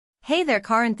Hey there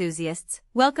car enthusiasts,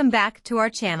 welcome back to our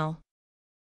channel.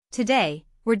 Today,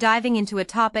 we're diving into a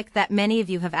topic that many of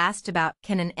you have asked about.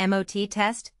 Can an MOT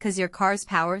test cause your car's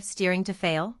power steering to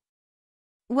fail?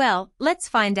 Well, let's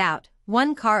find out.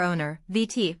 One car owner,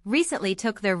 VT, recently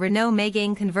took their Renault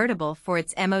Megane convertible for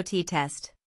its MOT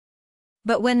test.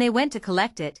 But when they went to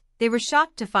collect it, they were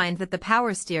shocked to find that the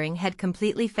power steering had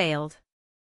completely failed.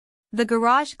 The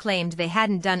garage claimed they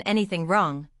hadn't done anything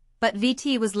wrong, but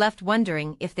VT was left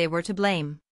wondering if they were to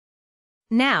blame.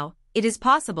 Now, it is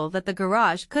possible that the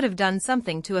garage could have done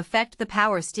something to affect the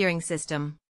power steering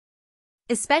system.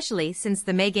 Especially since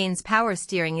the Megane's power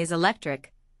steering is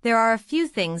electric, there are a few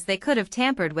things they could have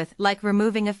tampered with, like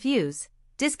removing a fuse,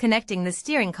 disconnecting the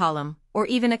steering column, or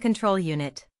even a control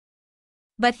unit.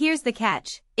 But here's the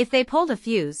catch: if they pulled a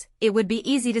fuse, it would be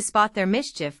easy to spot their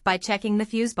mischief by checking the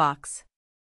fuse box.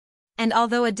 And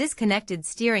although a disconnected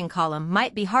steering column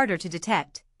might be harder to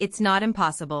detect, it's not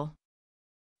impossible.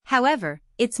 However,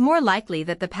 it's more likely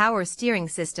that the power steering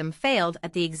system failed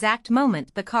at the exact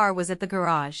moment the car was at the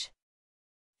garage.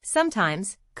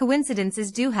 Sometimes,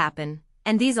 coincidences do happen,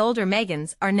 and these older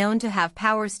Meganes are known to have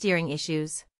power steering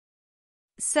issues.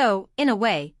 So, in a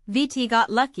way, VT got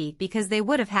lucky because they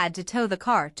would have had to tow the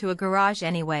car to a garage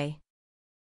anyway.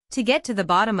 To get to the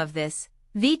bottom of this,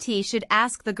 VT should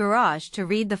ask the garage to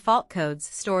read the fault codes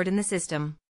stored in the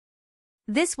system.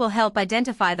 This will help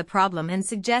identify the problem and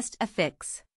suggest a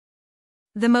fix.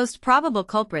 The most probable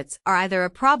culprits are either a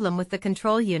problem with the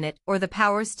control unit or the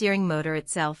power steering motor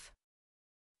itself.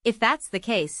 If that's the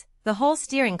case, the whole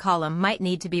steering column might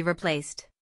need to be replaced.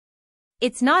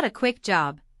 It's not a quick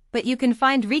job, but you can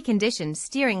find reconditioned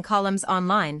steering columns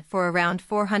online for around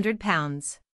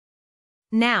 £400.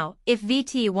 Now, if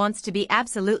VT wants to be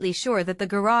absolutely sure that the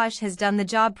garage has done the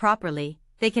job properly,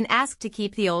 they can ask to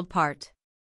keep the old part.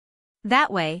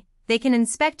 That way, they can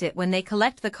inspect it when they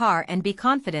collect the car and be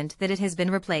confident that it has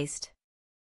been replaced.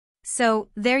 So,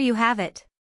 there you have it.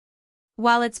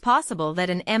 While it's possible that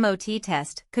an MOT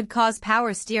test could cause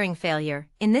power steering failure,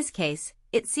 in this case,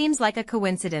 it seems like a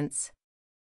coincidence.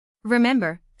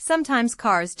 Remember, sometimes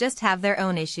cars just have their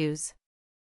own issues.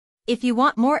 If you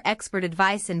want more expert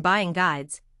advice and buying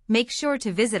guides, make sure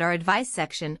to visit our advice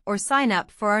section or sign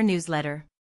up for our newsletter.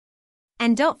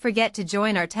 And don't forget to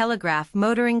join our Telegraph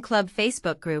Motoring Club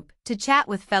Facebook group to chat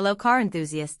with fellow car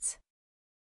enthusiasts.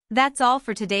 That's all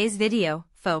for today's video,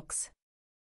 folks.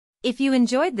 If you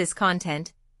enjoyed this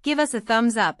content, give us a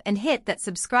thumbs up and hit that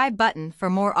subscribe button for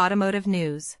more automotive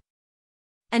news.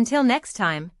 Until next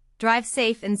time, drive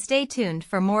safe and stay tuned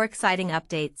for more exciting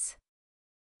updates.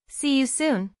 See you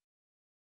soon.